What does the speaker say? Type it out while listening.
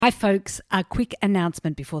Hi folks, a quick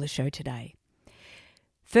announcement before the show today.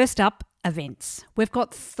 First up, events. We've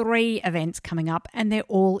got 3 events coming up and they're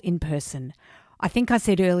all in person. I think I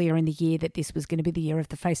said earlier in the year that this was going to be the year of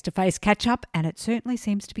the face-to-face catch-up, and it certainly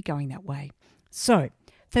seems to be going that way. So,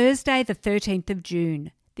 Thursday the 13th of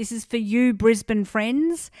June. This is for you Brisbane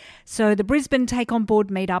friends. So the Brisbane Take On Board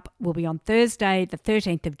meetup will be on Thursday the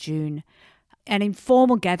 13th of June. An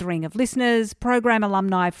informal gathering of listeners, program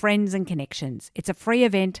alumni, friends and connections. It's a free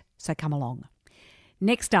event, so come along.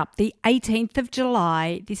 Next up, the 18th of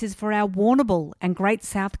July, this is for our Warrnambool and Great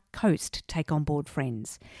South Coast Take On Board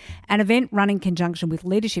friends. An event run in conjunction with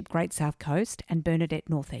Leadership Great South Coast and Bernadette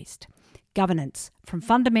Northeast. Governance, from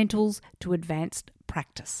fundamentals to advanced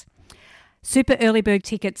practice. Super early bird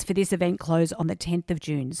tickets for this event close on the 10th of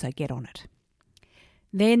June, so get on it.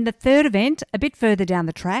 Then the third event, a bit further down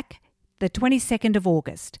the track, the 22nd of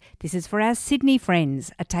August. This is for our Sydney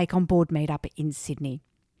friends, a Take On Board meetup in Sydney.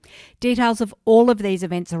 Details of all of these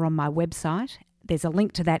events are on my website. There's a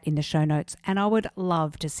link to that in the show notes, and I would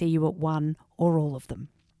love to see you at one or all of them.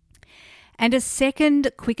 And a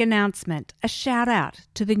second quick announcement, a shout out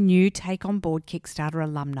to the new Take On Board Kickstarter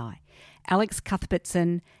alumni. Alex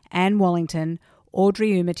Cuthbertson, Anne Wallington,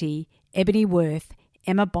 Audrey Umity, Ebony Worth,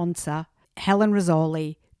 Emma Bonser, Helen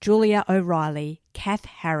Rizzoli, Julia O'Reilly, Kath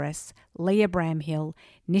Harris, Leah Bramhill,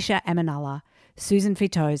 Nisha Amanullah, Susan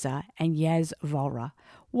Fitoza and Yaz Volra.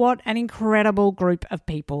 What an incredible group of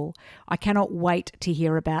people. I cannot wait to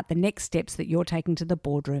hear about the next steps that you're taking to the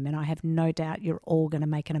boardroom, and I have no doubt you're all going to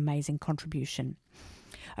make an amazing contribution.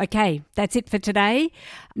 Okay, that's it for today.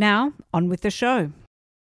 Now, on with the show.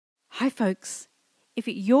 Hi folks. If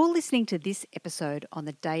you're listening to this episode on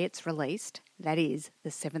the day it's released, that is the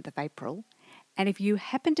 7th of April, and if you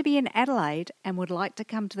happen to be in Adelaide and would like to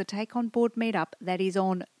come to the Take On Board meetup that is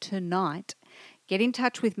on tonight, get in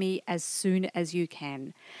touch with me as soon as you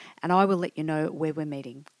can, and I will let you know where we're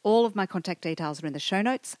meeting. All of my contact details are in the show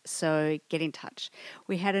notes, so get in touch.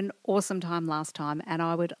 We had an awesome time last time, and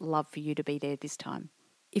I would love for you to be there this time.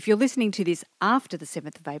 If you're listening to this after the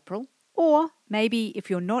 7th of April, or maybe if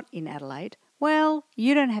you're not in Adelaide, well,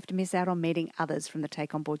 you don't have to miss out on meeting others from the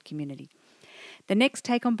Take On Board community. The next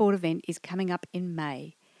Take On Board event is coming up in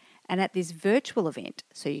May, and at this virtual event,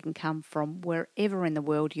 so you can come from wherever in the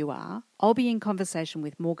world you are, I'll be in conversation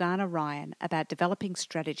with Morgana Ryan about developing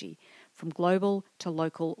strategy from global to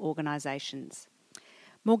local organisations.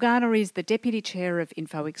 Morgana is the Deputy Chair of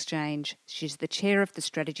Info Exchange. She's the Chair of the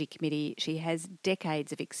Strategy Committee. She has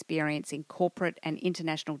decades of experience in corporate and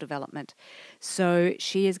international development, so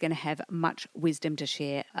she is going to have much wisdom to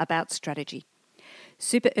share about strategy.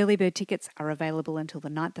 Super early bird tickets are available until the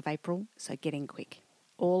 9th of April, so get in quick.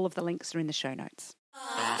 All of the links are in the show notes.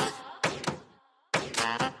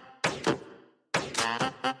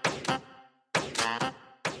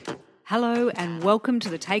 Hello and welcome to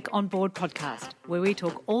the Take On Board podcast, where we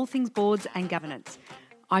talk all things boards and governance.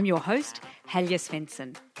 I'm your host, Helja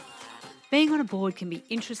Svensson. Being on a board can be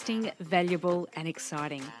interesting, valuable and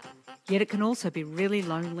exciting, yet it can also be really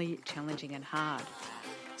lonely, challenging and hard.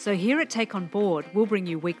 So here at Take On Board, we'll bring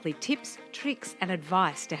you weekly tips, tricks and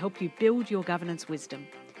advice to help you build your governance wisdom.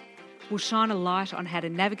 We'll shine a light on how to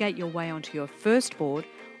navigate your way onto your first board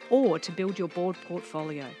or to build your board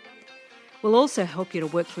portfolio. We'll also help you to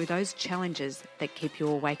work through those challenges that keep you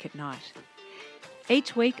awake at night.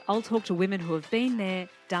 Each week, I'll talk to women who have been there,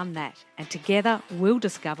 done that, and together we'll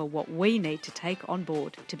discover what we need to take on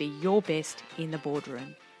board to be your best in the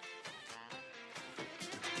boardroom.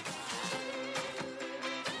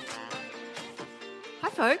 Hi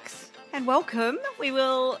folks, and welcome. We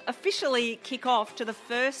will officially kick off to the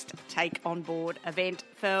first Take On Board event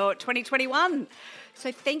for 2021.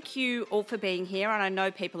 So thank you all for being here, and I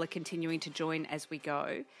know people are continuing to join as we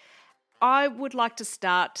go. I would like to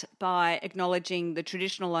start by acknowledging the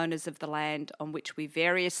traditional owners of the land on which we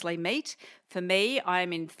variously meet. For me, I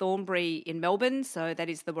am in Thornbury in Melbourne, so that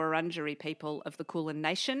is the Wurundjeri people of the Kulin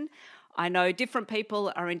Nation. I know different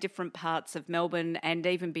people are in different parts of Melbourne and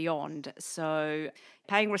even beyond, so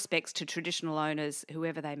paying respects to traditional owners,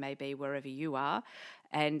 whoever they may be, wherever you are,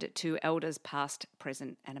 and to elders past,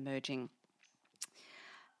 present and emerging.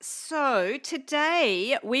 So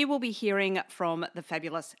today we will be hearing from the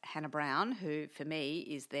fabulous Hannah Brown, who for me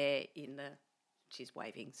is there in the, she's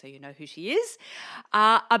waving so you know who she is,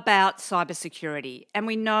 about cybersecurity. And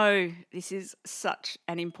we know this is such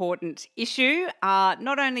an important issue,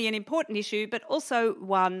 not only an important issue, but also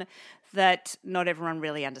one that not everyone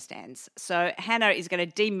really understands. So Hannah is going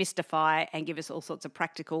to demystify and give us all sorts of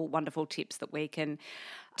practical, wonderful tips that we can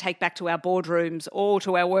take back to our boardrooms or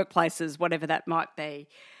to our workplaces, whatever that might be.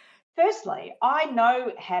 Firstly, I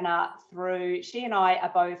know Hannah through, she and I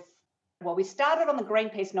are both, well, we started on the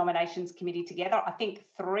Greenpeace nominations committee together. I think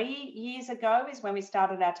 3 years ago is when we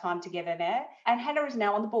started our time together there. And Hannah is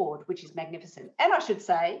now on the board, which is magnificent. And I should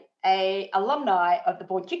say, a alumni of the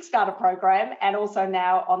Board Kickstarter program, and also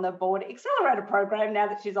now on the Board Accelerator program now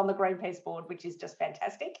that she's on the Greenpeace board, which is just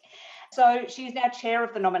fantastic. So she's now chair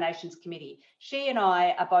of the nominations committee. She and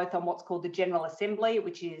I are both on what's called the General Assembly,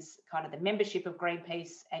 which is kind of the membership of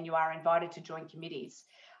Greenpeace, and you are invited to join committees.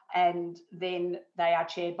 And then they are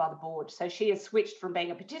chaired by the board. So she has switched from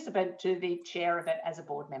being a participant to the chair of it as a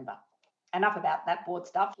board member. Enough about that board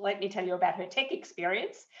stuff. Let me tell you about her tech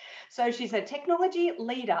experience. So she's a technology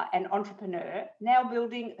leader and entrepreneur, now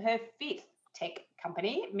building her fifth tech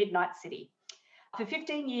company, Midnight City. For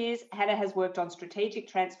 15 years, Hannah has worked on strategic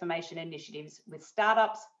transformation initiatives with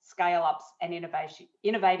startups, scale-ups, and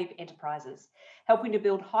innovative enterprises, helping to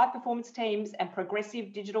build high-performance teams and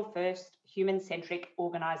progressive digital-first, human-centric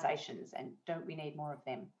organisations. And don't we need more of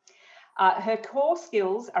them? Her core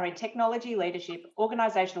skills are in technology leadership,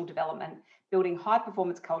 organisational development, building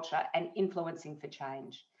high-performance culture, and influencing for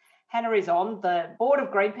change. Hannah is on the board of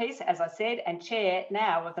Greenpeace, as I said, and chair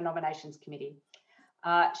now of the nominations committee.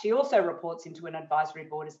 She also reports into an advisory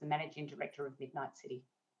board as the managing director of Midnight City.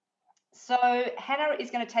 So Hannah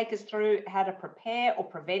is going to take us through how to prepare or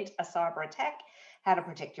prevent a cyber attack, how to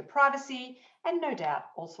protect your privacy, and no doubt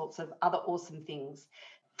all sorts of other awesome things.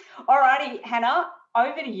 Alrighty, Hannah,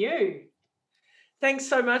 over to you. Thanks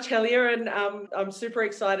so much, Helia, and I'm super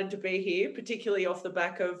excited to be here, particularly off the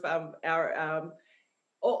back of our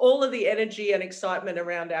all of the energy and excitement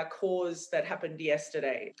around our cause that happened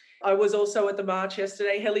yesterday. I was also at the march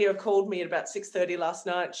yesterday. Helia called me at about 6:30 last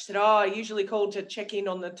night. She said, I usually call to check in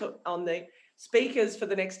on the speakers for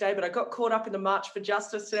the next day, but I got caught up in the March for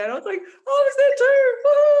Justice today. And I was like, I was there too.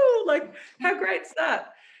 Woo-hoo! Like, how great's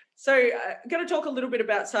that? So I'm going to talk a little bit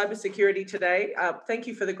about cybersecurity today. Thank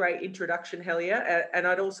you for the great introduction, Helia. And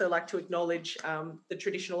I'd also like to acknowledge the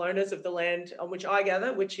traditional owners of the land on which I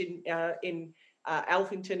gather, which in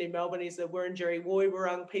Alphington in Melbourne is the Wurundjeri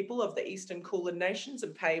Woi-wurrung people of the Eastern Kulin Nations,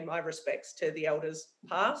 and pay my respects to the elders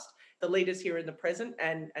past, the leaders here in the present,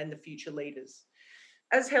 and the future leaders.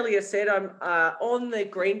 As Helia said, I'm on the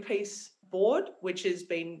Greenpeace board, which has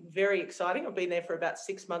been very exciting. I've been there for about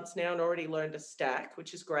 6 months now and already learned a stack,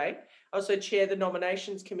 which is great. I also chair the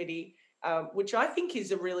nominations committee, which I think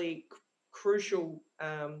is a really crucial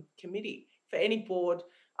committee for any board.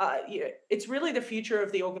 It's really the future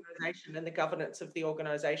of the organisation and the governance of the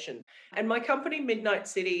organisation. And my company, Midnight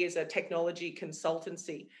City, is a technology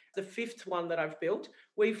consultancy, the fifth one that I've built.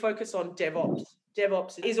 We focus on DevOps.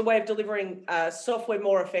 DevOps is a way of delivering software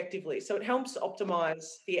more effectively. So it helps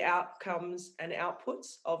optimize the outcomes and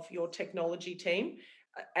outputs of your technology team.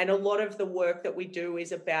 And a lot of the work that we do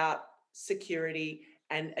is about security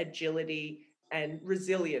and agility and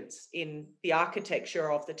resilience in the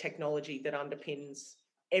architecture of the technology that underpins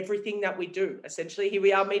everything that we do. Essentially, here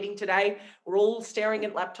we are meeting today. We're all staring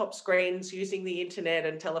at laptop screens, using the internet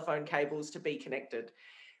and telephone cables to be connected.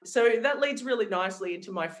 So that leads really nicely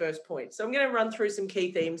into my first point. So I'm going to run through some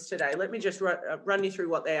key themes today. Let me just run you through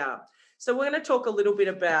what they are. So we're going to talk a little bit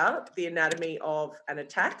about the anatomy of an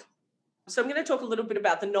attack. So I'm going to talk a little bit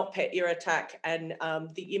about the NotPetya attack and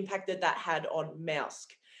the impact that had on Maersk.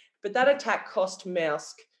 But that attack cost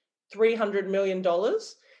Maersk $300 million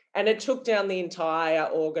and it took down the entire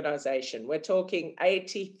organisation. We're talking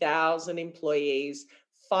 80,000 employees,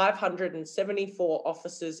 574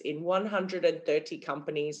 offices in 130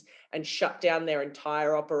 companies, and shut down their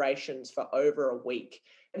entire operations for over a week.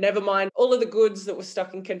 Never mind all of the goods that were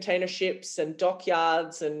stuck in container ships and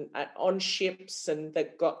dockyards and on ships and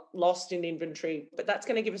that got lost in inventory. But that's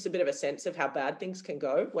going to give us a bit of a sense of how bad things can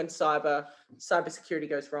go when cybersecurity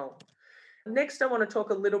goes wrong. Next, I want to talk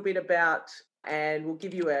a little bit about, and we'll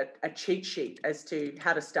give you a cheat sheet as to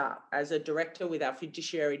how to start as a director with our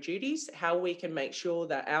fiduciary duties, how we can make sure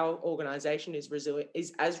that our organisation is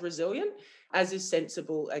as resilient as is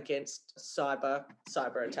sensible against cyber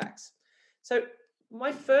attacks. So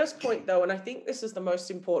my first point, though, and I think this is the most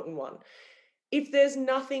important one, if there's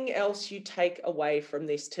nothing else you take away from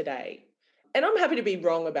this today, and I'm happy to be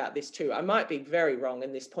wrong about this too, I might be very wrong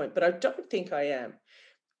in this point, but I don't think I am.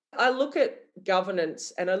 I look at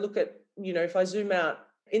governance and I look at, if I zoom out,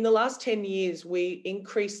 in the last 10 years, we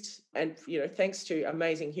increased, and, thanks to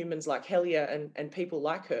amazing humans like Helia and people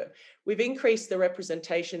like her, we've increased the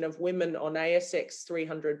representation of women on ASX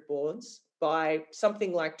 300 boards by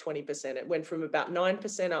something like 20%. It went from about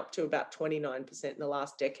 9% up to about 29% in the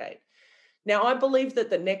last decade. Now, I believe that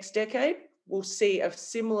the next decade will see a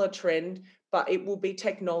similar trend, but it will be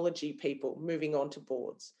technology people moving on to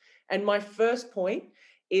boards. And my first point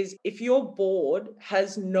is, if your board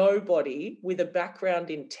has nobody with a background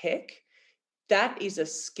in tech, that is a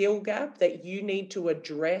skill gap that you need to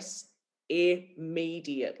address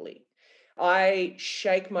immediately. I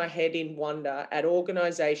shake my head in wonder at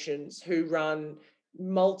organizations who run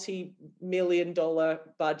multi-million dollar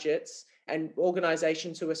budgets and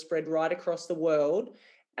organizations who are spread right across the world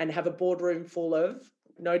and have a boardroom full of,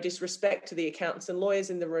 no disrespect to the accountants and lawyers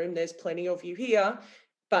in the room, there's plenty of you here,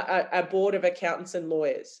 but a board of accountants and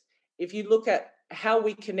lawyers. If you look at how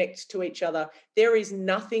we connect to each other, there is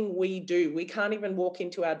nothing we do. We can't even walk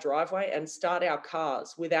into our driveway and start our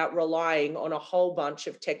cars without relying on a whole bunch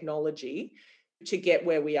of technology to get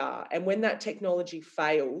where we are. And when that technology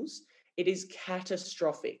fails, it is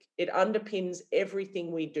catastrophic. It underpins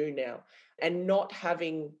everything we do now. And not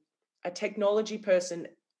having a technology person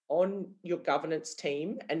on your governance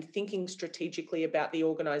team and thinking strategically about the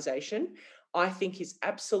organization, I think is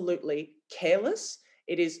absolutely careless.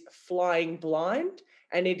 It is flying blind,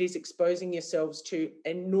 and it is exposing yourselves to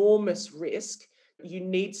enormous risk. You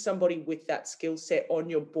need somebody with that skill set on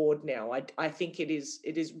your board now. I think it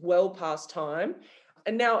is well past time.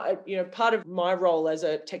 And now, part of my role as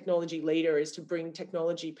a technology leader is to bring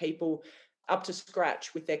technology people up to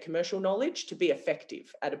scratch with their commercial knowledge to be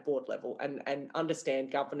effective at a board level and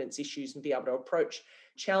understand governance issues and be able to approach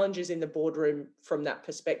challenges in the boardroom from that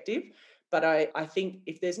perspective. But I think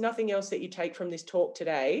if there's nothing else that you take from this talk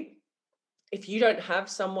today, if you don't have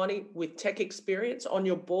somebody with tech experience on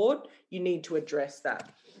your board, you need to address that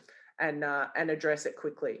and address it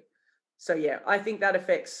quickly. So yeah, I think that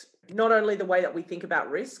affects not only the way that we think about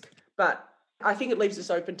risk, but I think it leaves us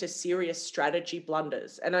open to serious strategy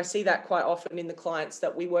blunders. And I see that quite often in the clients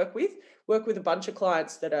that we work with a bunch of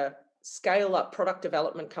clients that are scale up product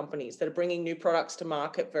development companies that are bringing new products to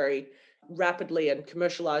market very rapidly and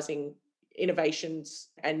commercializing innovations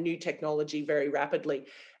and new technology very rapidly.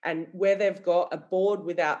 And where they've got a board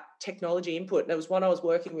without technology input, and there was one I was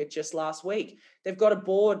working with just last week, they've got a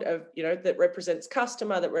board of, that represents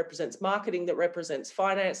customer, that represents marketing, that represents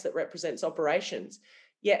finance, that represents operations.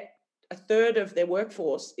 Yet a third of their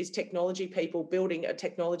workforce is technology people building a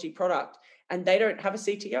technology product, and they don't have a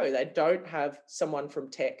CTO. They don't have someone from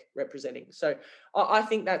tech representing. So I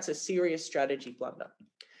think that's a serious strategy blunder.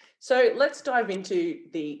 So let's dive into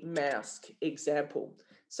the Maersk example.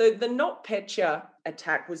 So the NotPetya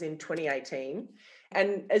attack was in 2018.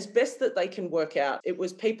 And as best that they can work out, it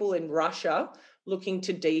was people in Russia looking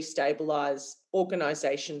to destabilize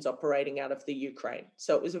organizations operating out of the Ukraine.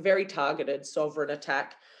 So it was a very targeted sovereign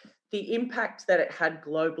attack. The impact that it had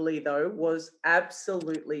globally, though, was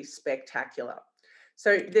absolutely spectacular.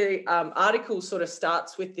 So the article sort of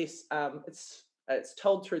starts with this, it's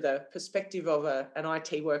told through the perspective of an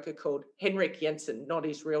IT worker called Henrik Jensen, not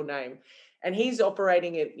his real name. And he's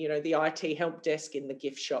operating at, the IT help desk in the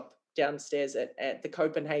gift shop downstairs at the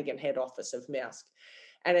Copenhagen head office of Maersk.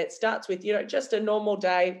 And it starts with, just a normal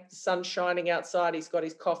day, the sun's shining outside, he's got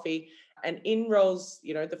his coffee, and in rolls,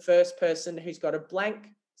 the first person who's got a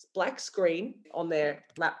black screen on their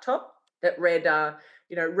laptop that read,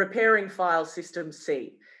 repairing file system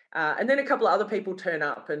C. And then a couple of other people turn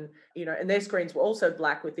up and their screens were also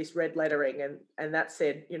black with this red lettering. And that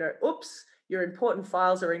said, oops, your important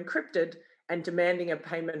files are encrypted and demanding a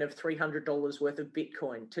payment of $300 worth of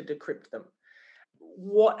Bitcoin to decrypt them.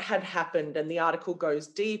 What had happened, and the article goes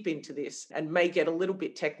deep into this and may get a little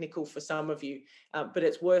bit technical for some of you, but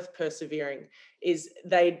it's worth persevering, is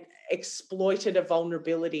they'd exploited a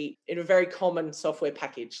vulnerability in a very common software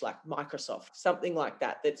package like Microsoft, something like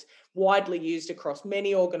that, that's widely used across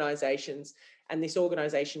many organizations. And this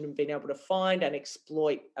organization had been able to find and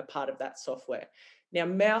exploit a part of that software. Now,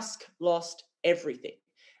 Maersk lost everything.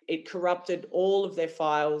 It corrupted all of their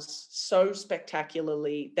files so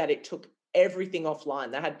spectacularly that it took everything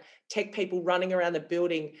offline. They had tech people running around the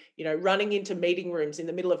building, running into meeting rooms in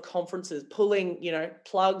the middle of conferences, pulling,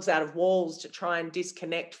 plugs out of walls to try and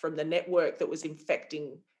disconnect from the network that was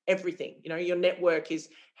infecting everything. Your network is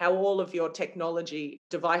how all of your technology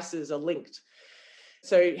devices are linked.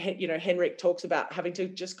 So, Henrik talks about having to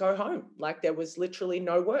just go home. Like there was literally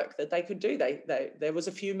no work that they could do. There was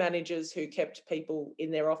a few managers who kept people in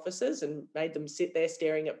their offices and made them sit there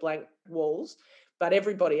staring at blank walls. But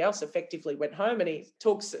everybody else effectively went home. And he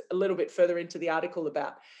talks a little bit further into the article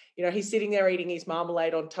about, he's sitting there eating his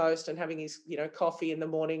marmalade on toast and having his, coffee in the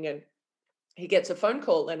morning. And he gets a phone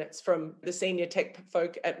call and it's from the senior tech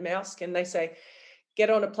folk at Maersk. And they say,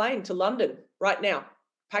 get on a plane to London right now.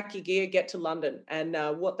 Pack your gear, get to London. And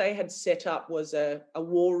what they had set up was a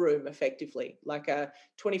war room, effectively, like a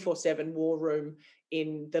 24/7 war room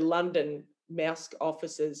in the London Maersk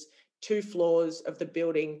offices, 2 floors of the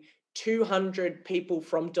building, 200 people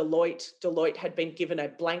from Deloitte. Deloitte had been given a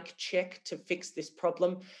blank check to fix this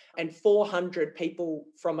problem, and 400 people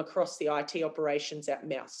from across the IT operations at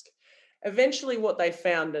Maersk. Eventually what they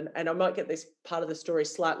found, and I might get this part of the story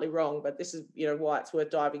slightly wrong, but this is why it's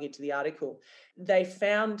worth diving into the article. They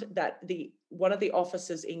found that one of the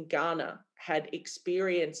officers in Ghana had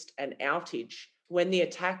experienced an outage when the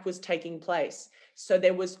attack was taking place. So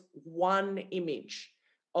there was one image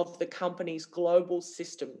of the company's global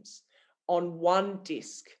systems on one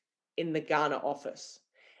disk in the Ghana office.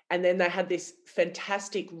 And then they had this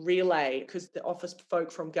fantastic relay because the office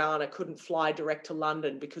folk from Ghana couldn't fly direct to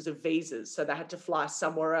London because of visas. So they had to fly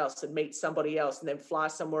somewhere else and meet somebody else and then fly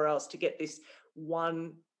somewhere else to get this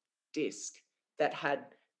one disk that had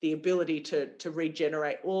the ability to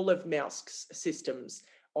regenerate all of Maersk's systems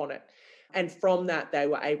on it. And from that, they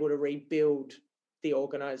were able to rebuild the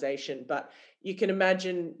organization. But you can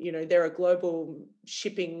imagine, they're a global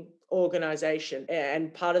shipping organization.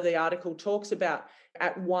 And part of the article talks about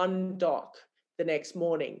at one dock the next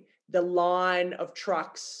morning, the line of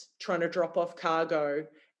trucks trying to drop off cargo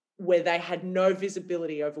where they had no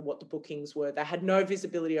visibility over what the bookings were. They had no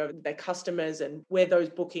visibility over their customers and where those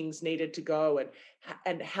bookings needed to go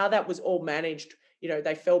and how that was all managed.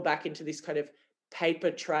 They fell back into this kind of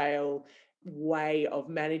paper trail way of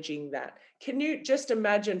managing that. Can you just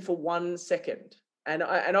imagine for 1 second? And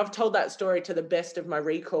I've told that story to the best of my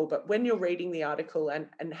recall, but when you're reading the article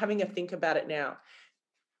and having a think about it now,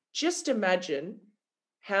 just imagine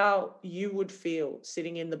how you would feel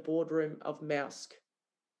sitting in the boardroom of Maersk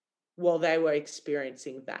while they were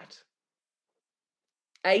experiencing that.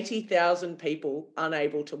 80,000 people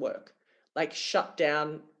unable to work, like shut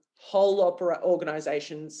down whole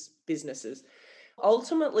organizations, businesses.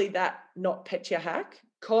 Ultimately, that NotPetya hack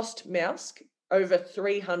cost Maersk over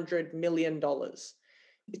 $300 million.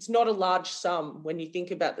 It's not a large sum when you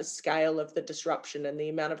think about the scale of the disruption and the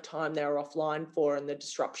amount of time they were offline for and the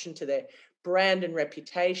disruption to their brand and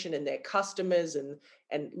reputation and their customers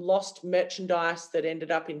and lost merchandise that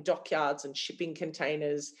ended up in dockyards and shipping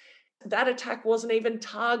containers. That attack wasn't even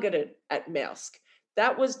targeted at Maersk.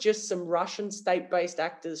 That was just some Russian state-based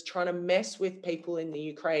actors trying to mess with people in the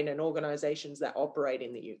Ukraine and organizations that operate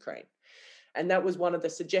in the Ukraine. And that was one of the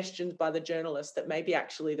suggestions by the journalist, that maybe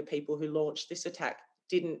actually the people who launched this attack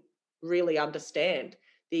didn't really understand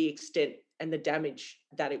the extent and the damage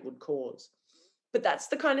that it would cause. But that's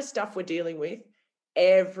the kind of stuff we're dealing with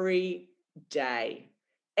every day.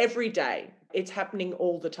 Every day. It's happening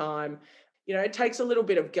all the time. It takes a little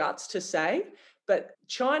bit of guts to say, but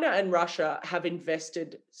China and Russia have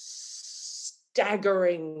invested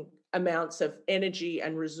staggering amounts of energy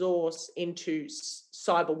and resource into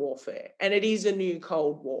cyber warfare. And it is a new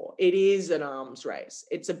Cold War. It is an arms race.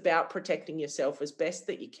 It's about protecting yourself as best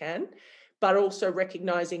that you can, but also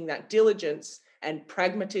recognizing that diligence and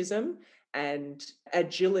pragmatism and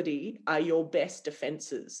agility are your best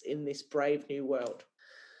defenses in this brave new world.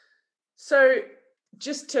 So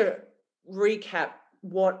just to recap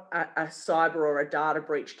what a cyber or a data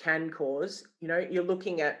breach can cause, you're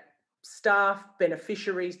looking at staff,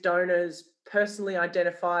 beneficiaries, donors, personally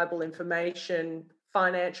identifiable information,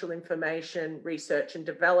 financial information, research and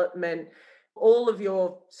development, all of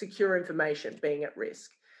your secure information being at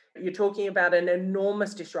risk. You're talking about an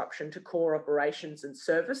enormous disruption to core operations and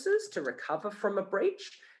services to recover from a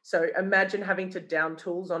breach. So imagine having to down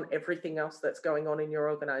tools on everything else that's going on in your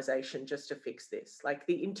organization just to fix this. Like,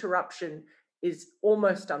 the interruption is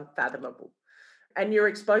almost unfathomable. And you're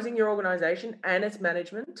exposing your organization and its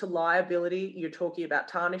management to liability. You're talking about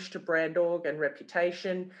tarnish to brand org and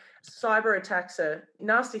reputation. Cyber attacks are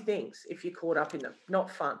nasty things if you're caught up in them,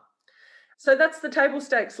 not fun. So that's the table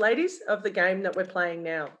stakes, ladies, of the game that we're playing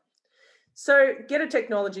now. So get a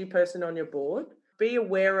technology person on your board. Be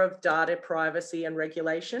aware of data privacy and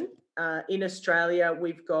regulation. In Australia,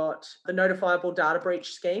 we've got the Notifiable Data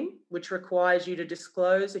Breach Scheme, which requires you to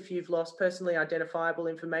disclose if you've lost personally identifiable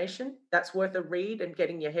information. That's worth a read and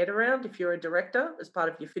getting your head around if you're a director as part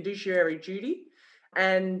of your fiduciary duty.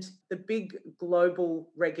 And the big global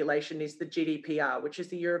regulation is the GDPR, which is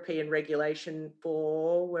the European regulation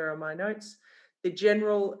for, where are my notes? The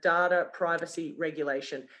General Data Privacy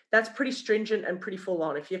Regulation. That's pretty stringent and pretty full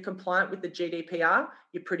on. If you're compliant with the GDPR,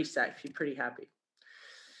 you're pretty safe, you're pretty happy.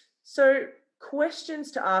 So,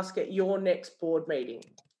 questions to ask at your next board meeting.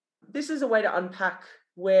 This is a way to unpack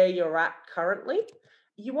where you're at currently.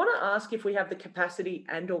 You want to ask if we have the capacity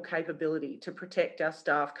and or capability to protect our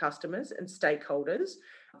staff, customers and stakeholders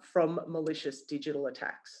from malicious digital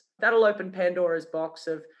attacks. That'll open Pandora's box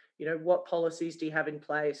of, what policies do you have in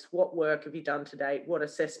place? What work have you done to date? What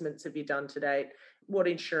assessments have you done to date? What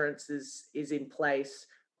insurance is in place?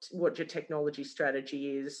 what your technology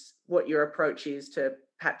strategy is, what your approach is to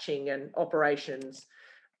patching and operations.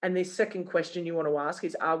 And the second question you want to ask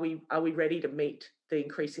is, are we ready to meet the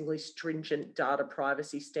increasingly stringent data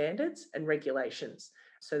privacy standards and regulations?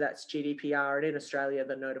 So that's GDPR, and in Australia,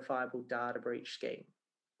 the Notifiable Data Breach Scheme.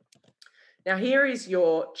 Now, here is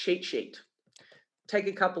your cheat sheet. Take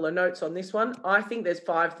a couple of notes on this one. I think there's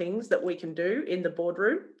 5 things that we can do in the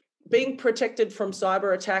boardroom. Being protected from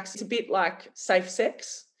cyber attacks is a bit like safe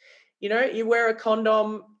sex. You know, you wear a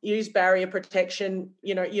condom, use barrier protection,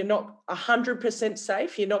 you know, you're not 100%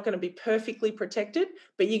 safe. You're not going to be perfectly protected,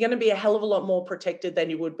 but you're going to be a hell of a lot more protected than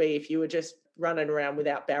you would be if you were just running around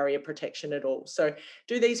without barrier protection at all. So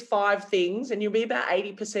do these 5 things and you'll be about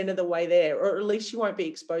 80% of the way there, or at least you won't be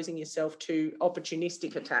exposing yourself to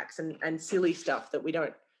opportunistic attacks and silly stuff that we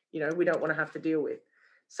don't want to have to deal with.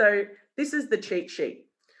 So this is the cheat sheet.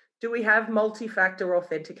 Do we have multi-factor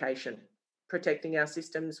authentication, protecting our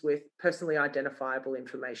systems with personally identifiable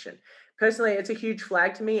information? Personally, it's a huge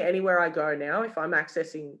flag to me anywhere I go now. If I'm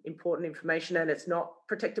accessing important information and it's not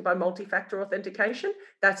protected by multi-factor authentication,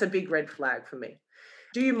 that's a big red flag for me.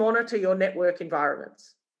 Do you monitor your network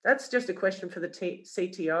environments? That's just a question for the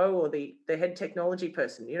CTO or the head technology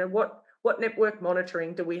person. You know, what network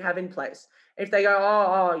monitoring do we have in place? If they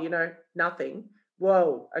go, nothing.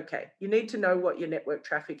 Whoa, okay. You need to know what your network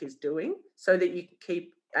traffic is doing so that you can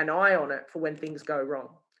keep an eye on it for when things go wrong.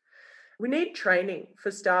 We need training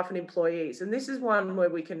for staff and employees, and this is one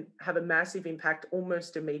where we can have a massive impact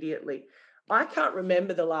almost immediately. I can't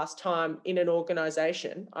remember the last time in an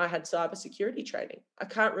organisation I had cybersecurity training. I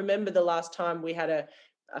can't remember the last time we had a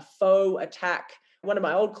faux attack. One of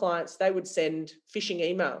my old clients, they would send phishing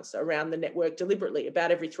emails around the network deliberately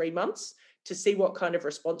about every 3 months to see what kind of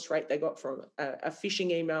response rate they got from a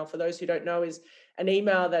phishing email. For those who don't know, is an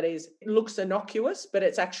email that looks innocuous, but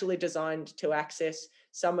it's actually designed to access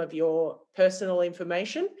some of your personal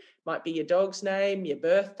information. Might be your dog's name, your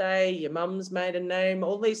birthday, your mum's maiden name,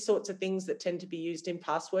 all these sorts of things that tend to be used in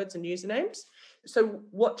passwords and usernames. So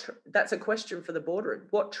that's a question for the boardroom.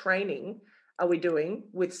 What training are we doing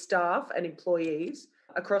with staff and employees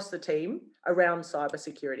across the team around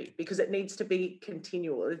cybersecurity? Because it needs to be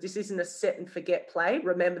continual. This isn't a set and forget play.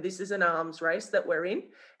 Remember, this is an arms race that we're in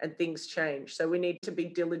and things change. So we need to be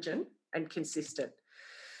diligent and consistent.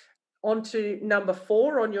 On to number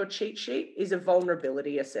 4 on your cheat sheet is a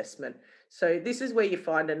vulnerability assessment. So this is where you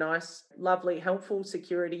find a nice, lovely, helpful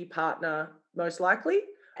security partner, most likely,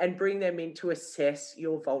 and bring them in to assess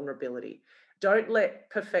your vulnerability. Don't let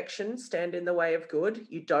perfection stand in the way of good.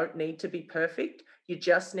 You don't need to be perfect. You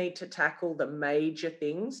just need to tackle the major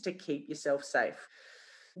things to keep yourself safe.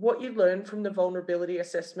 What you learn from the vulnerability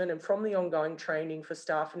assessment and from the ongoing training for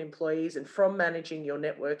staff and employees and from managing your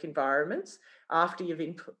network environments after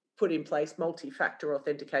you've put in place multi-factor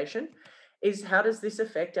authentication is, how does this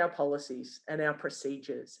affect our policies and our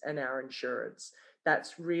procedures and our insurance?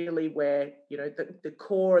 That's really where, the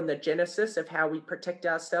core and the genesis of how we protect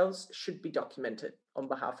ourselves should be documented on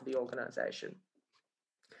behalf of the organisation.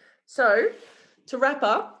 So to wrap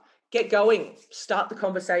up, get going, start the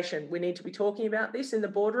conversation. We need to be talking about this in the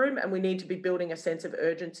boardroom, and we need to be building a sense of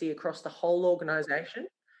urgency across the whole organisation,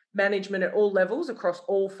 management at all levels, across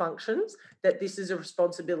all functions, that this is a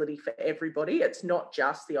responsibility for everybody. It's not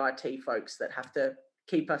just the IT folks that have to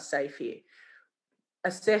keep us safe here.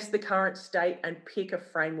 Assess the current state and pick a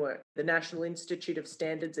framework. The National Institute of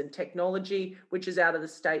Standards and Technology, which is out of the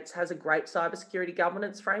States, has a great cybersecurity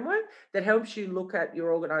governance framework that helps you look at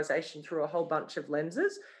your organisation through a whole bunch of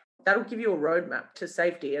lenses. That'll give you a roadmap to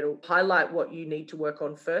safety. It'll highlight what you need to work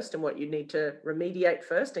on first and what you need to remediate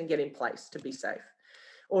first and get in place to be safe,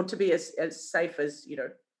 or to be as safe as,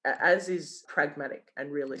 as is pragmatic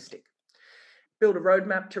and realistic. Build a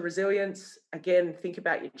roadmap to resilience. Again, think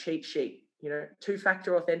about your cheat sheet.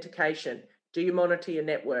 2-factor authentication. Do you monitor your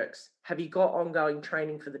networks? Have you got ongoing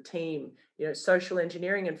training for the team? Social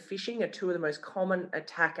engineering and phishing are 2 of the most common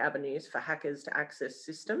attack avenues for hackers to access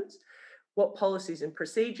systems. What policies and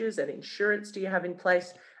procedures and insurance do you have in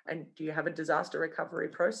place? And do you have a disaster recovery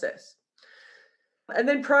process? And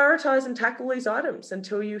then prioritize and tackle these items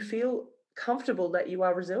until you feel comfortable that you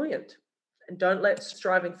are resilient. And don't let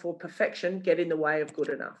striving for perfection get in the way of good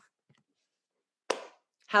enough.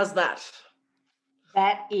 How's that?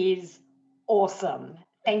 That is awesome.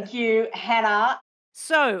 Thank you, Hannah.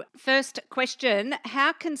 So, first question,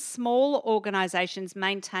 how can small organisations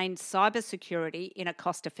maintain cybersecurity in a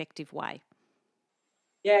cost-effective way?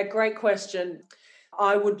 Yeah, great question.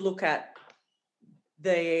 I would look at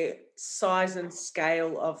the size and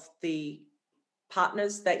scale of the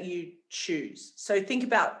partners that you choose. So think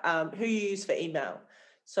about who you use for email.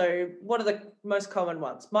 So what are the most common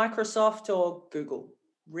ones? Microsoft or Google?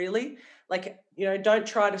 Really? Don't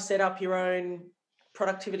try to set up your own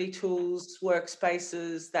productivity tools,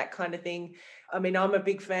 workspaces, that kind of thing. I mean, I'm a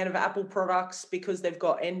big fan of Apple products because they've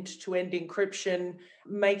got end-to-end encryption,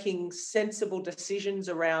 making sensible decisions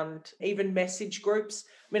around even message groups.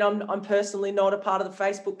 I mean, I'm personally not a part of the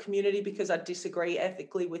Facebook community because I disagree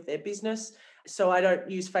ethically with their business. So I don't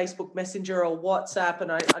use Facebook Messenger or WhatsApp,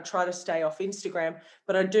 and I try to stay off Instagram,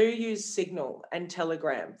 but I do use Signal and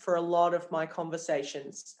Telegram for a lot of my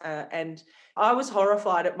conversations. And I was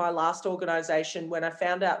horrified at my last organization when I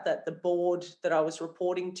found out that the board that I was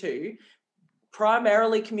reporting to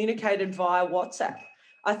primarily communicated via WhatsApp.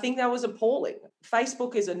 I think that was appalling.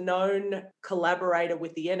 Facebook is a known collaborator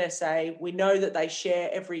with the NSA. We know that they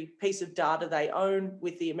share every piece of data they own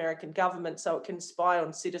with the American government, so it can spy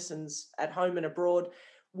on citizens at home and abroad.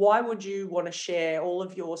 Why would you want to share all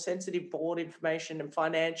of your sensitive board information and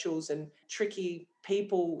financials and tricky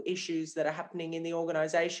people issues that are happening in the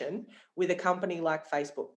organization with a company like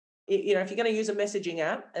Facebook? If you're going to use a messaging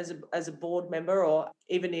app as a board member, or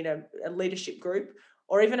even in a leadership group,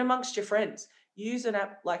 or even amongst your friends, use an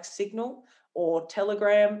app like Signal or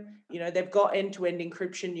Telegram. They've got end-to-end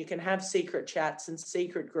encryption. You can have secret chats and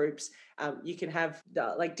secret groups. You can have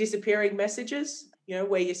disappearing messages,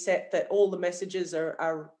 where you set that all the messages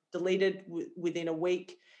are deleted within a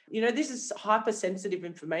week. This is hypersensitive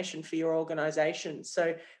information for your organization.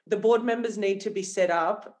 So the board members need to be set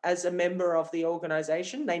up as a member of the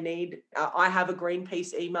organization. I have a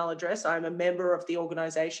Greenpeace email address. I'm a member of the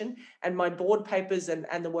organization, and my board papers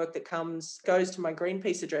and the work that goes to my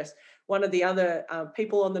Greenpeace address. One of the other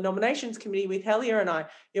people on the nominations committee with Helia and I,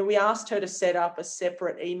 we asked her to set up a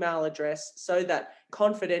separate email address so that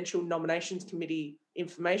confidential nominations committee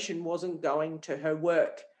information wasn't going to her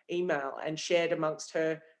work email and shared amongst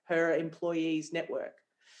her employees' network.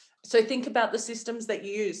 So think about the systems that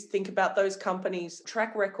you use. Think about those companies'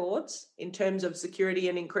 track records in terms of security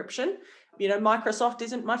and encryption. Microsoft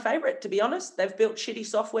isn't my favorite, to be honest. They've built shitty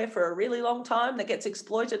software for a really long time that gets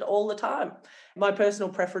exploited all the time. My personal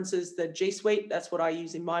preference is the G Suite. That's what I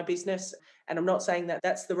use in my business. And I'm not saying that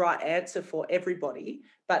that's the right answer for everybody,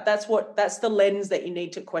 but that's the lens that you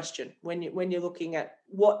need to question when you're looking at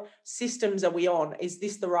what systems are we on? Is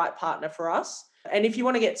this the right partner for us? And if you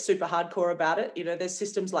want to get super hardcore about it, there's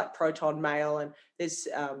systems like Proton Mail, and there's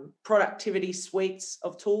productivity suites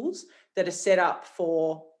of tools that are set up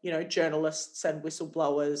for, journalists and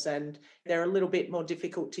whistleblowers, and they're a little bit more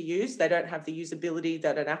difficult to use. They don't have the usability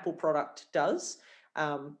that an Apple product does,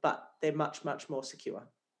 but they're much, much more secure.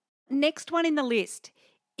 Next one in the list.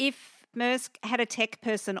 If Maersk had a tech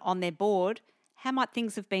person on their board, how might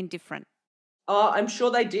things have been different? I'm sure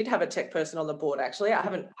they did have a tech person on the board, actually. I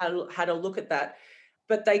haven't had a look at that.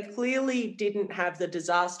 But they clearly didn't have the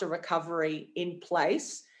disaster recovery in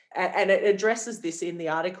place. And it addresses this in the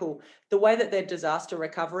article. The way that their disaster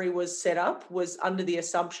recovery was set up was under the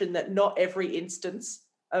assumption that not every instance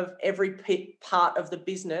of every part of the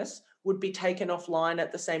business would be taken offline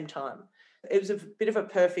at the same time. It was a bit of a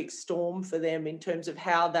perfect storm for them in terms of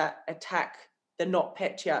how that attack, the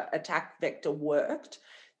NotPetya attack vector worked,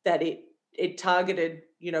 that it targeted,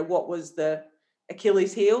 what was the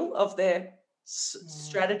Achilles heel of their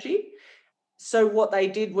strategy. So what they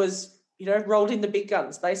did was, rolled in the big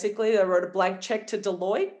guns. Basically, they wrote a blank check to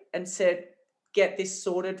Deloitte and said, get this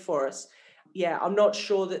sorted for us. Yeah, I'm not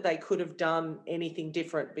sure that they could have done anything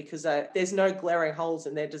different because there's no glaring holes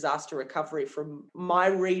in their disaster recovery from my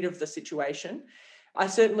read of the situation. I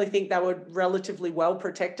certainly think they were relatively well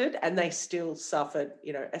protected, and they still suffered,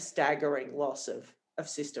 a staggering loss of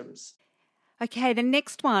systems. Okay, the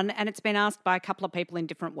next one, and it's been asked by a couple of people in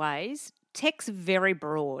different ways. Tech's very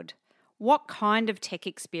broad. What kind of tech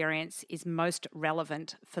experience is most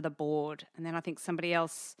relevant for the board? And then I think somebody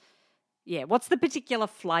else, what's the particular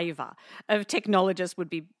flavour of technologist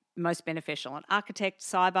would be most beneficial? An architect,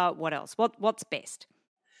 cyber, what else? What's best?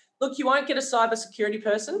 Look, you won't get a cybersecurity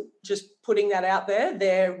person, just putting that out there.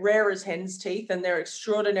 They're rare as hen's teeth, and they're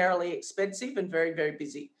extraordinarily expensive and very, very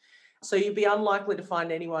busy. So you'd be unlikely to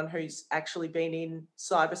find anyone who's actually been in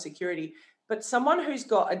cybersecurity, but someone who's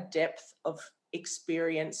got a depth of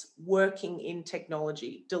experience working in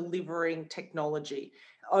technology, delivering technology,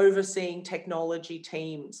 overseeing technology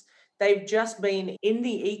teams. They've just been in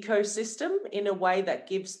the ecosystem in a way that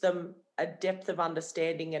gives them a depth of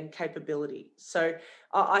understanding and capability. So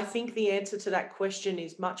I think the answer to that question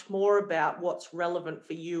is much more about what's relevant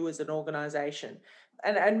for you as an organisation.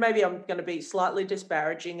 And maybe I'm going to be slightly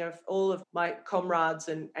disparaging of all of my comrades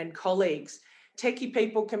and colleagues. Techie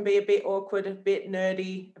people can be a bit awkward, a bit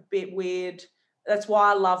nerdy, a bit weird. That's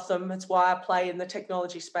why I love them. That's why I play in the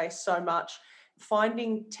technology space so much.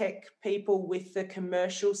 Finding tech people with the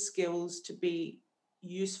commercial skills to be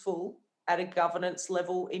useful at a governance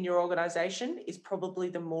level in your organization is probably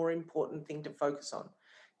the more important thing to focus on.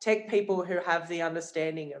 Tech people who have the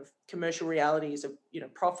understanding of commercial realities of,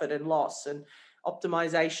 profit and loss and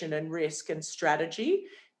optimization and risk and strategy,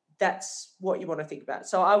 that's what you want to think about.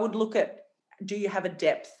 So I would look at, do you have a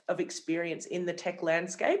depth of experience in the tech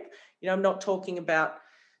landscape? I'm not talking about,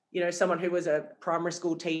 someone who was a primary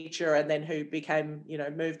school teacher and then who became,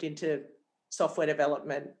 moved into software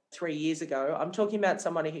development 3 years ago. I'm talking about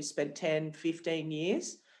somebody who spent 10, 15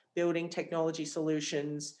 years building technology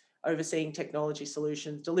solutions, overseeing technology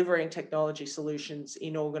solutions, delivering technology solutions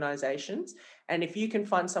in organizations. And if you can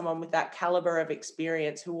find someone with that caliber of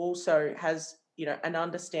experience who also has, an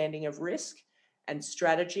understanding of risk and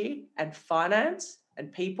strategy and finance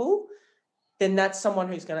and people, then that's someone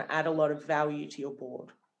who's going to add a lot of value to your board.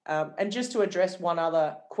 And just to address one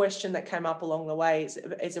other question that came up along the way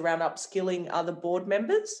is around upskilling other board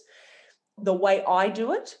members. The way I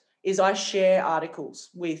do it is I share articles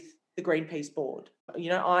with the Greenpeace board.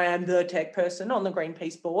 I am the tech person on the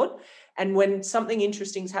Greenpeace board. And when something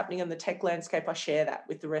interesting is happening in the tech landscape, I share that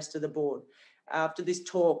with the rest of the board. After this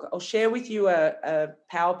talk, I'll share with you a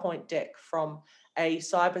PowerPoint deck from a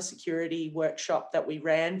cybersecurity workshop that we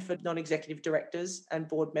ran for non-executive directors and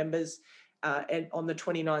board members and on the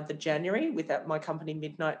 29th of January with my company,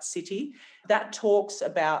 Midnight City. That talks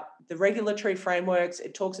about the regulatory frameworks.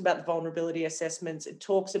 It talks about the vulnerability assessments. It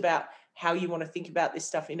talks about how you want to think about this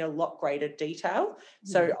stuff in a lot greater detail.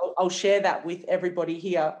 So I'll share that with everybody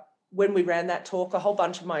here. When we ran that talk, a whole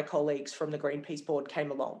bunch of my colleagues from the Greenpeace board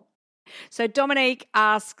came along. So Dominique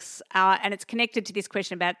asks, and it's connected to this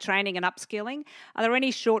question about training and upskilling, are there any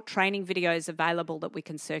short training videos available that we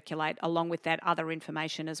can circulate along with that other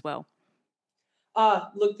information as well?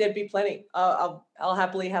 Look, there'd be plenty. I'll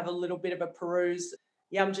happily have a little bit of a peruse.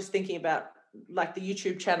 Yeah, I'm just thinking about like the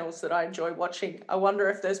YouTube channels that I enjoy watching. I wonder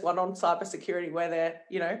if there's one on cybersecurity where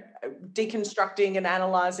they're, deconstructing and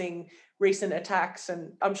analysing recent attacks.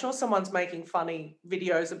 And I'm sure someone's making funny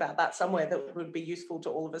videos about that somewhere that would be useful to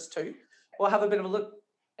all of us too. We'll have a bit of a look.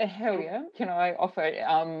 Hell yeah. Can I offer,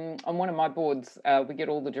 on one of my boards, we get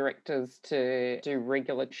all the directors to do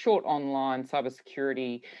regular short online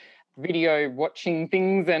cybersecurity video watching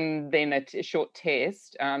things and then a short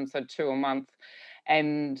test, so 2 a month.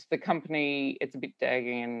 And the company, it's a bit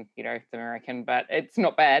dagging and, it's American, but it's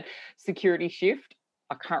not bad. Security Shift.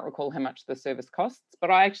 I can't recall how much the service costs,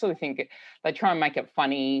 but I actually think they try and make it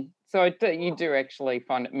funny. So you do actually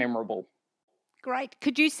find it memorable. Great.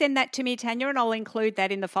 Could you send that to me, Tanya, and I'll include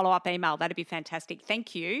that in the follow-up email. That'd be fantastic.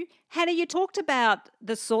 Thank you. Hannah, you talked about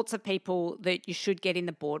the sorts of people that you should get in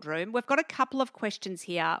the boardroom. We've got a couple of questions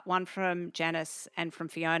here, one from Janice and from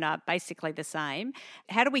Fiona, basically the same.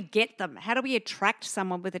 How do we get them? How do we attract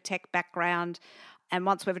someone with a tech background? And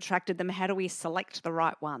once we've attracted them, how do we select the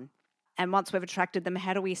right one? And once we've attracted them,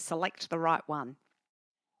 how do we select the right one?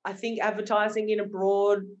 I think advertising in a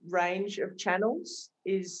broad range of channels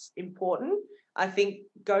is important. I think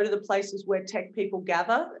go to the places where tech people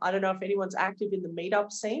gather. I don't know if anyone's active in the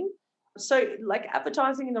meetup scene. So like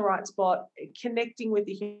advertising in the right spot, connecting with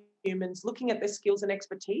the humans, looking at their skills and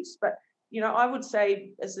expertise. But, I would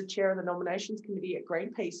say as the chair of the nominations committee at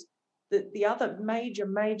Greenpeace, that the other major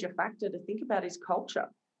factor to think about is culture.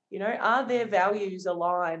 Are their values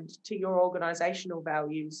aligned to your organizational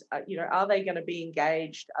values? Are they going to be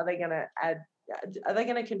engaged? Are they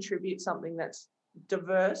going to contribute something that's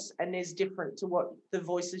diverse and is different to what the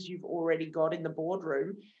voices you've already got in the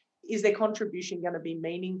boardroom? Is their contribution going to be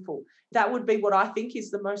meaningful? That would be what I think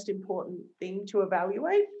is the most important thing to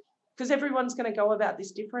evaluate, because everyone's going to go about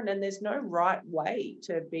this different and there's no right way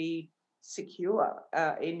to be secure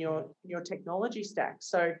in your technology stack.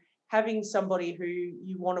 So having somebody who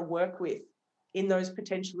you want to work with in those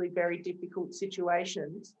potentially very difficult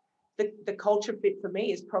situations, the culture fit for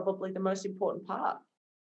me is probably the most important part.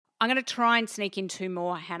 I'm going to try and sneak in 2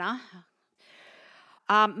 more, Hannah.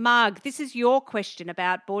 Marg, this is your question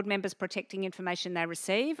about board members protecting information they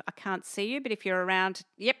receive. I can't see you, but if you're around,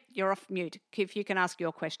 yep, you're off mute. If you can ask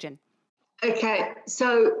your question. Okay,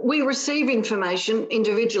 so we receive information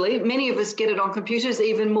individually. Many of us get it on computers,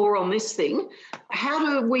 even more on this thing.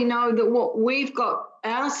 How do we know that what we've got,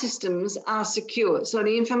 our systems are secure? So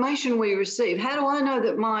the information we receive, how do I know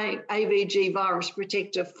that my AVG virus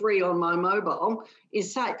protector free on my mobile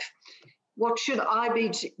is safe? What should I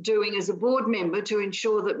be doing as a board member to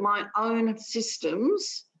ensure that my own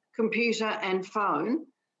systems, computer and phone,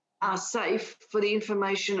 are safe for the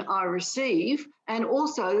information I receive, and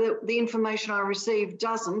also that the information I receive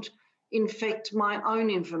doesn't infect my own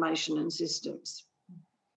information and systems?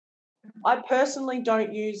 I personally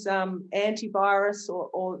don't use antivirus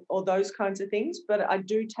or those kinds of things, but I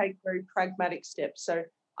do take very pragmatic steps. So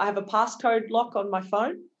I have a passcode lock on my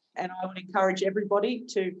phone, and I would encourage everybody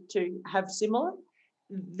to have similar.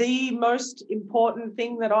 The most important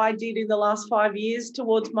thing that I did in the last 5 years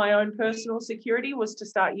towards my own personal security was to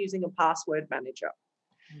start using a password manager.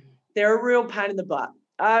 They're a real pain in the butt.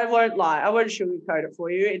 I won't lie. I won't sugarcoat it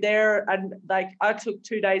for you. I took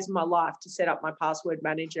 2 days of my life to set up my password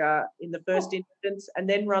manager in the first instance, and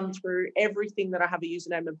then run through everything that I have a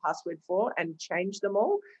username and password for and change them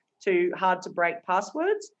all to hard to break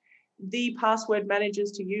passwords. The password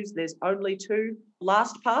managers to use, there's only two.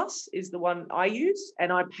 LastPass is the one I use,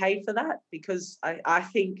 and I pay for that because I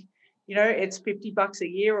think, it's $50 a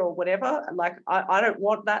year or whatever. Like, I don't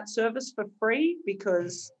want that service for free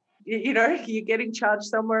because, you're getting charged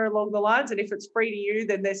somewhere along the lines. And if it's free to you,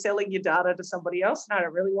 then they're selling your data to somebody else. And I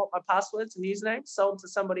don't really want my passwords and usernames sold to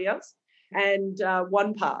somebody else. And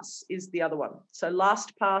OnePass is the other one. So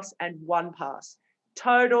LastPass and OnePass.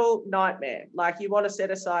 Total nightmare. Like, you want to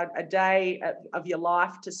set aside a day of your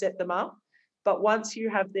life to set them up. But once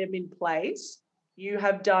you have them in place, you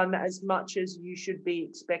have done as much as you should be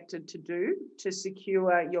expected to do to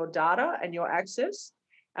secure your data and your access.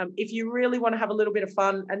 If you really want to have a little bit of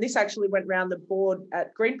fun, and this actually went around the board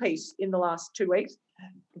at Greenpeace in the last 2 weeks,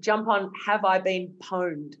 jump on Have I Been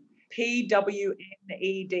Pwned?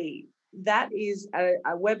 PWNED. That is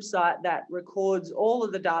a website that records all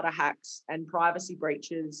of the data hacks and privacy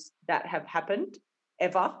breaches that have happened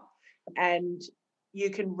ever. And you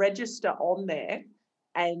can register on there,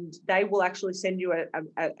 and they will actually send you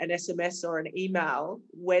an SMS or an email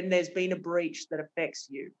when there's been a breach that affects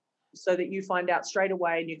you, so that you find out straight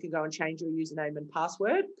away and you can go and change your username and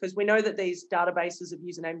password. Because we know that these databases of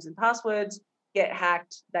usernames and passwords get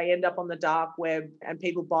hacked, they end up on the dark web, and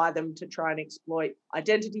people buy them to try and exploit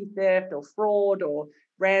identity theft or fraud or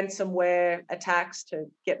ransomware attacks to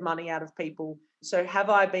get money out of people. So Have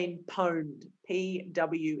I Been Pwned?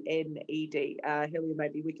 PWNED. Helia,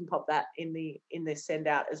 maybe we can pop that in the send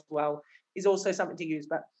out as well, is also something to use.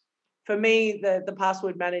 But for me, the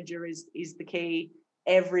password manager is the key.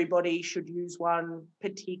 Everybody should use one,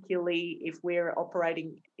 particularly if we're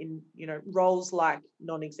operating in roles like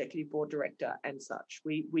non-executive board director and such.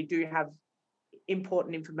 We do have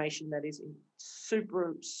important information that is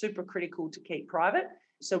super, super critical to keep private.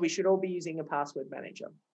 So we should all be using a password manager.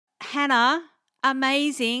 Hannah,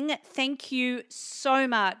 amazing. Thank you so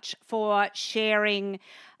much for sharing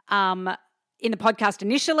in the podcast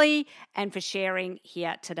initially, and for sharing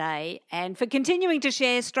here today, and for continuing to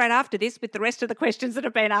share straight after this with the rest of the questions that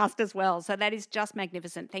have been asked as well. So that is just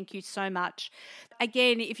magnificent. Thank you so much.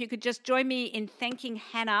 Again, if you could just join me in thanking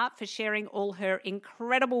Hannah for sharing all her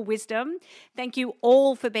incredible wisdom. Thank you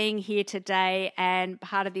all for being here today and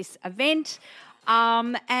part of this event.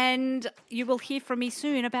 And you will hear from me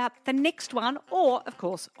soon about the next one, or, of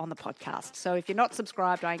course, on the podcast. So if you're not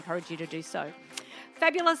subscribed, I encourage you to do so.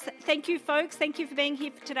 Fabulous. Thank you, folks. Thank you for being here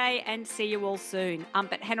today, and see you all soon.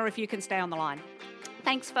 But Hannah, if you can stay on the line.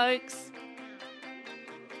 Thanks, folks.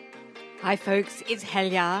 Hi, folks. It's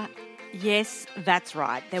Helia. Yes, that's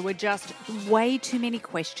right. There were just way too many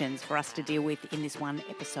questions for us to deal with in this one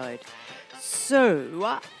episode.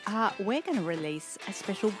 So we're going to release a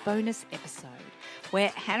special bonus episode where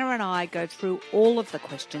Hannah and I go through all of the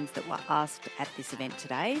questions that were asked at this event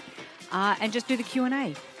today and just do the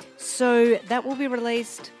Q&A. So that will be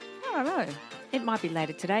released, I don't know, it might be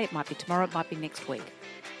later today, it might be tomorrow, it might be next week.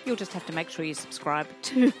 You'll just have to make sure you subscribe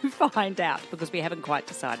to find out, because we haven't quite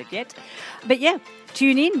decided yet. But yeah,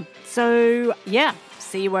 tune in. So yeah,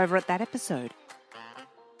 see you over at that episode.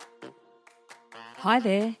 Hi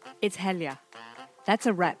there, it's Helia. That's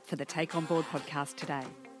a wrap for the Take On Board podcast today.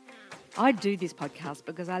 I do this podcast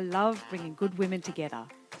because I love bringing good women together.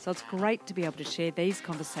 So it's great to be able to share these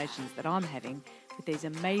conversations that I'm having with these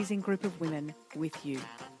amazing group of women with you.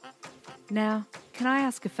 Now, can I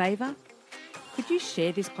ask a favour? Could you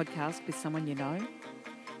share this podcast with someone you know?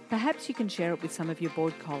 Perhaps you can share it with some of your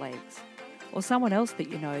board colleagues, or someone else that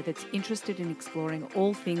you know that's interested in exploring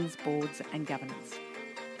all things boards and governance.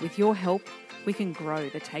 With your help, we can grow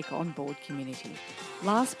the Take On Board community.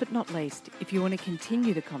 Last but not least, if you want to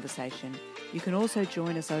continue the conversation, you can also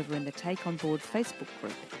join us over in the Take On Board Facebook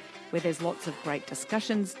group, where there's lots of great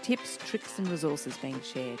discussions, tips, tricks and resources being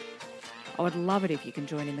shared. I would love it if you can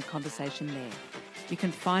join in the conversation there. You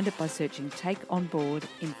can find it by searching Take On Board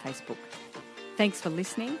in Facebook. Thanks for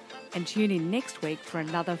listening, and tune in next week for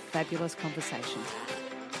another fabulous conversation.